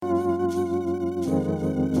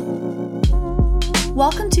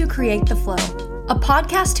Welcome to Create the Flow, a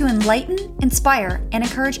podcast to enlighten, inspire, and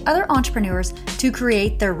encourage other entrepreneurs to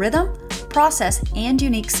create their rhythm, process, and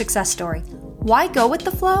unique success story. Why go with the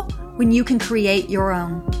flow when you can create your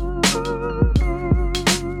own?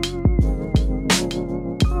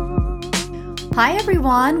 Hi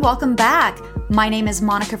everyone, welcome back. My name is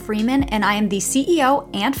Monica Freeman and I am the CEO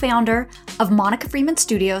and founder of Monica Freeman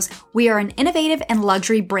Studios. We are an innovative and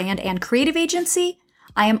luxury brand and creative agency.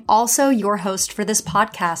 I am also your host for this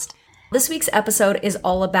podcast. This week's episode is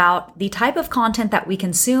all about the type of content that we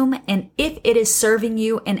consume and if it is serving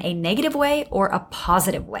you in a negative way or a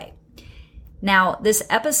positive way. Now, this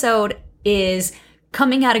episode is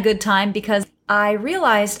coming at a good time because I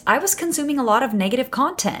realized I was consuming a lot of negative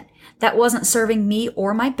content that wasn't serving me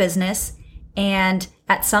or my business. And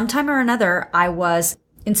at some time or another, I was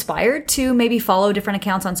inspired to maybe follow different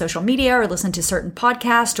accounts on social media or listen to certain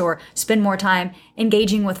podcasts or spend more time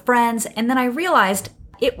engaging with friends. And then I realized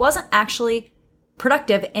it wasn't actually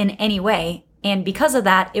productive in any way. And because of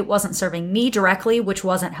that, it wasn't serving me directly, which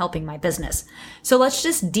wasn't helping my business. So let's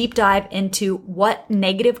just deep dive into what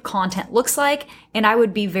negative content looks like. And I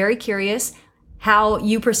would be very curious how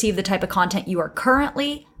you perceive the type of content you are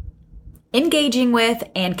currently engaging with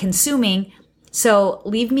and consuming. So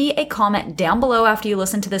leave me a comment down below after you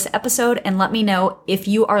listen to this episode and let me know if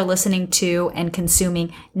you are listening to and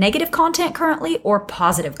consuming negative content currently or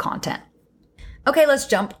positive content. Okay, let's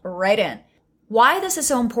jump right in. Why this is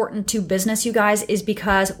so important to business, you guys, is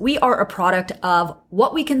because we are a product of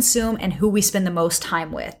what we consume and who we spend the most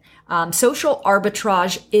time with. Social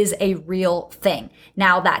arbitrage is a real thing.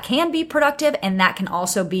 Now, that can be productive and that can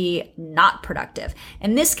also be not productive.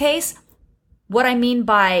 In this case, what I mean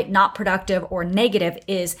by not productive or negative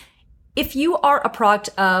is if you are a product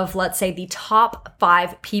of, let's say, the top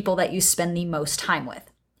 5 people that you spend the most time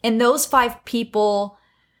with, and those 5 people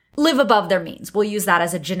live above their means. We'll use that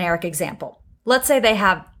as a generic example. Let's say they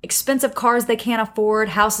have expensive cars they can't afford,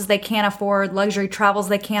 houses they can't afford, luxury travels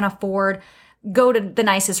they can't afford, go to the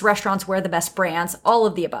nicest restaurants, wear the best brands, all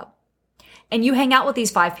of the above. And you hang out with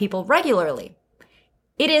these 5 people regularly.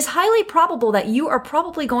 It is highly probable that you are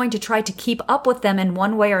probably going to try to keep up with them in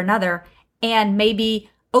one way or another and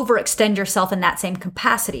maybe overextend yourself in that same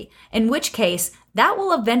capacity, in which case that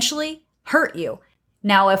will eventually hurt you.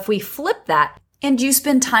 Now, if we flip that and you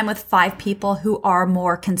spend time with 5 people who are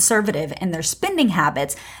more conservative in their spending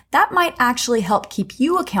habits, that might actually help keep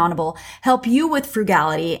you accountable, help you with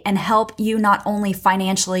frugality, and help you not only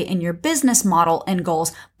financially in your business model and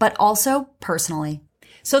goals, but also personally.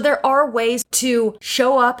 So there are ways to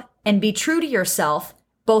show up and be true to yourself,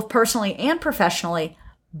 both personally and professionally,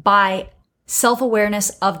 by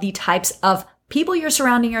self-awareness of the types of people you're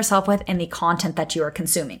surrounding yourself with and the content that you are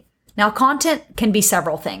consuming. Now, content can be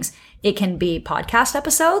several things. It can be podcast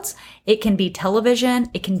episodes. It can be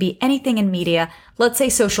television. It can be anything in media. Let's say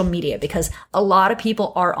social media, because a lot of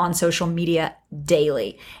people are on social media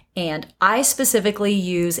daily. And I specifically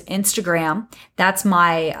use Instagram. That's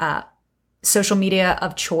my social media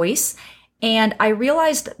of choice. And I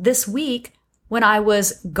realized this week when I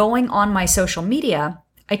was going on my social media,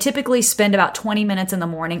 I typically spend about 20 minutes in the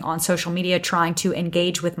morning on social media trying to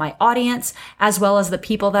engage with my audience, as well as the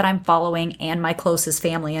people that I'm following and my closest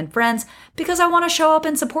family and friends, because I want to show up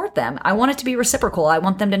and support them. I want it to be reciprocal. I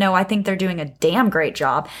want them to know I think they're doing a damn great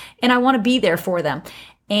job and I want to be there for them.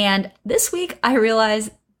 And this week I realized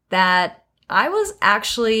that I was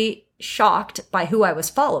actually shocked by who I was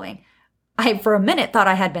following. I, for a minute, thought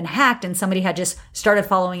I had been hacked and somebody had just started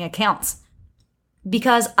following accounts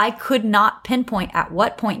because I could not pinpoint at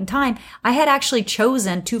what point in time I had actually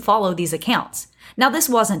chosen to follow these accounts. Now, this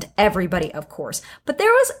wasn't everybody, of course, but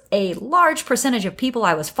there was a large percentage of people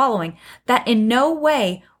I was following that in no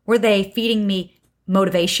way were they feeding me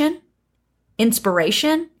motivation,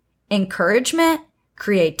 inspiration, encouragement,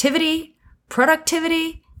 creativity,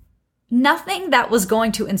 productivity, nothing that was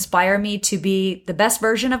going to inspire me to be the best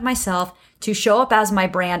version of myself, to show up as my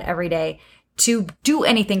brand every day, to do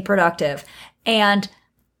anything productive. And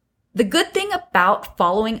the good thing about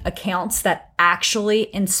following accounts that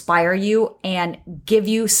actually inspire you and give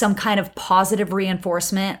you some kind of positive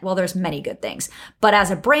reinforcement, well, there's many good things. But as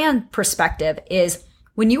a brand perspective is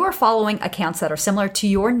when you are following accounts that are similar to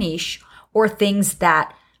your niche or things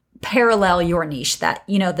that parallel your niche, that,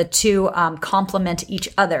 the two complement each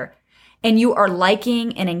other, and you are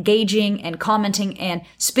liking and engaging and commenting and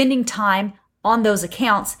spending time on those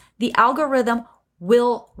accounts, the algorithm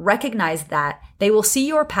will recognize that. They will see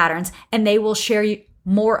your patterns and they will share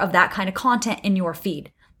more of that kind of content in your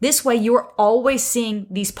feed. This way, you're always seeing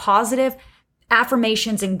these positive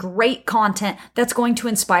affirmations and great content that's going to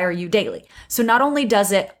inspire you daily. So not only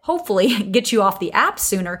does it hopefully get you off the app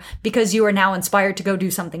sooner because you are now inspired to go do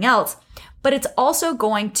something else, but it's also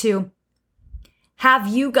going to have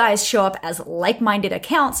you guys show up as like-minded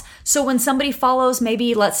accounts. So when somebody follows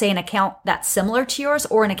maybe, let's say, an account that's similar to yours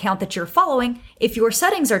or an account that you're following, if your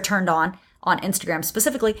settings are turned on Instagram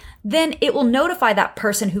specifically, then it will notify that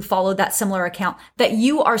person who followed that similar account that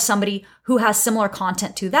you are somebody who has similar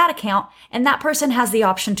content to that account, and that person has the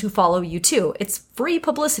option to follow you too. It's free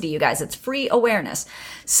publicity, you guys. It's free awareness.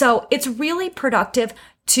 So it's really productive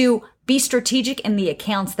to be strategic in the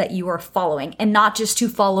accounts that you are following and not just to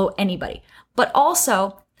follow anybody. But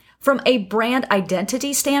also, from a brand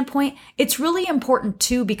identity standpoint, it's really important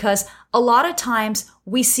too, because a lot of times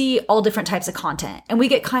we see all different types of content and we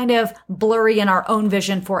get kind of blurry in our own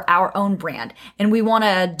vision for our own brand. And we want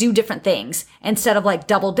to do different things instead of like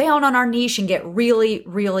double down on our niche and get really,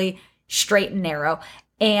 really straight and narrow.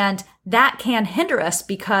 And that can hinder us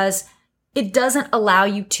because it doesn't allow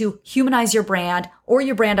you to humanize your brand or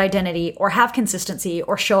your brand identity or have consistency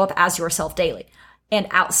or show up as yourself daily. And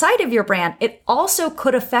outside of your brand, it also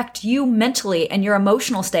could affect you mentally and your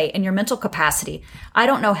emotional state and your mental capacity. I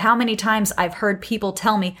don't know how many times I've heard people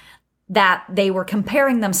tell me that they were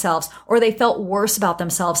comparing themselves or they felt worse about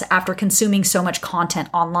themselves after consuming so much content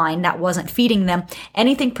online that wasn't feeding them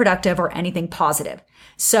anything productive or anything positive.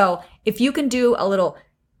 So if you can do a little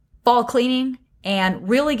fall cleaning and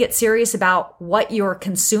really get serious about what you're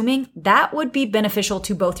consuming, that would be beneficial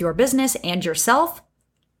to both your business and yourself.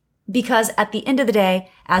 Because at the end of the day,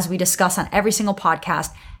 as we discuss on every single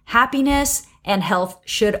podcast, happiness and health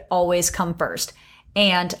should always come first.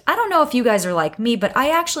 And I don't know if you guys are like me, but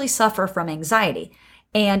I actually suffer from anxiety.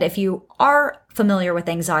 And if you are familiar with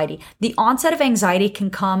anxiety, the onset of anxiety can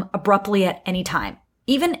come abruptly at any time.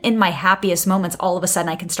 Even in my happiest moments, all of a sudden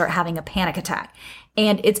I can start having a panic attack.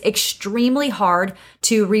 And it's extremely hard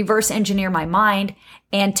to reverse engineer my mind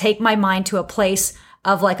and take my mind to a place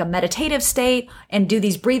of like a meditative state and do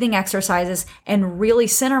these breathing exercises and really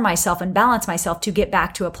center myself and balance myself to get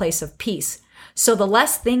back to a place of peace. So the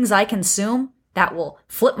less things I consume that will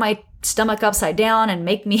flip my stomach upside down and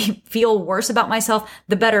make me feel worse about myself,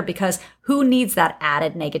 the better, because who needs that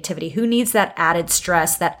added negativity? Who needs that added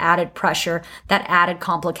stress, that added pressure, that added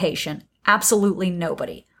complication? Absolutely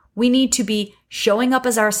nobody. We need to be showing up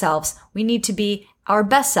as ourselves. We need to be our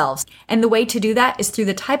best selves. And the way to do that is through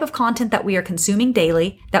the type of content that we are consuming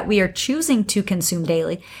daily, that we are choosing to consume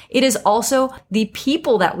daily. It is also the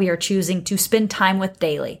people that we are choosing to spend time with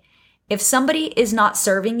daily. If somebody is not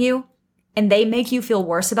serving you and they make you feel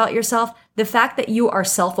worse about yourself, the fact that you are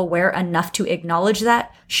self-aware enough to acknowledge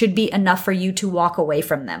that should be enough for you to walk away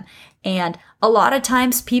from them. And a lot of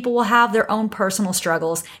times people will have their own personal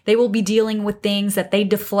struggles. They will be dealing with things that they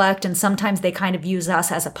deflect, and sometimes they kind of use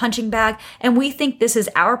us as a punching bag. And we think this is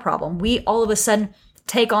our problem. We all of a sudden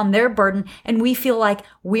take on their burden and we feel like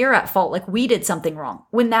we're at fault, like we did something wrong,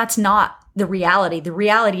 when that's not the reality. The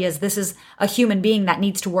reality is this is a human being that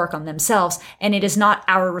needs to work on themselves, and it is not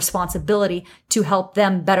our responsibility to help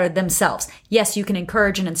them better themselves. Yes, you can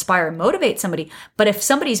encourage and inspire and motivate somebody, but if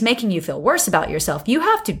somebody's making you feel worse about yourself, you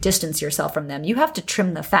have to distance yourself from them. You have to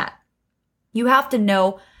trim the fat. You have to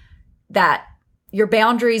know that your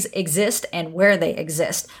boundaries exist and where they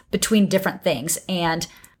exist between different things. And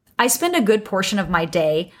I spend a good portion of my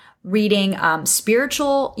day reading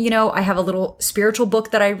spiritual, I have a little spiritual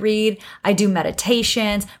book that I read. I do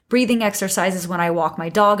meditations, breathing exercises when I walk my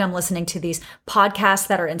dog. I'm listening to these podcasts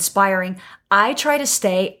that are inspiring. I try to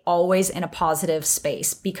stay always in a positive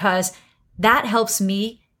space because that helps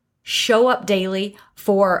me show up daily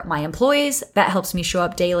for my employees. That helps me show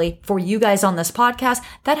up daily for you guys on this podcast.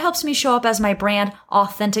 That helps me show up as my brand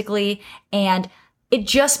authentically. And it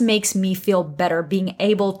just makes me feel better being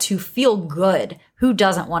able to feel good. Who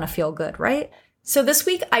doesn't want to feel good, right? So this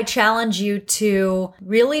week, I challenge you to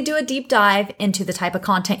really do a deep dive into the type of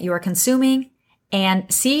content you are consuming and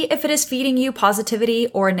see if it is feeding you positivity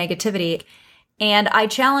or negativity. And I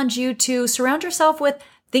challenge you to surround yourself with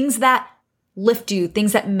things that lift you,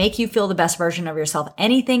 things that make you feel the best version of yourself,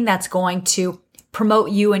 anything that's going to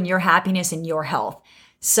promote you and your happiness and your health.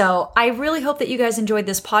 So I really hope that you guys enjoyed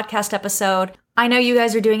this podcast episode. I know you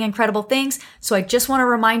guys are doing incredible things, so I just want to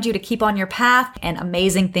remind you to keep on your path, and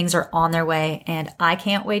amazing things are on their way. And I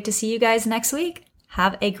can't wait to see you guys next week.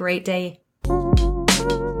 Have a great day.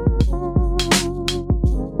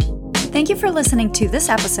 Thank you for listening to this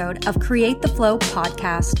episode of Create the Flow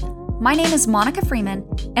podcast. My name is Monica Freeman,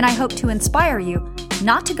 and I hope to inspire you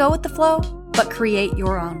not to go with the flow, but create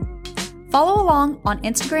your own. Follow along on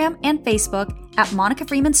Instagram and Facebook at Monica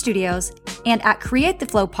Freeman Studios and at Create the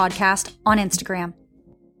Flow Podcast on Instagram.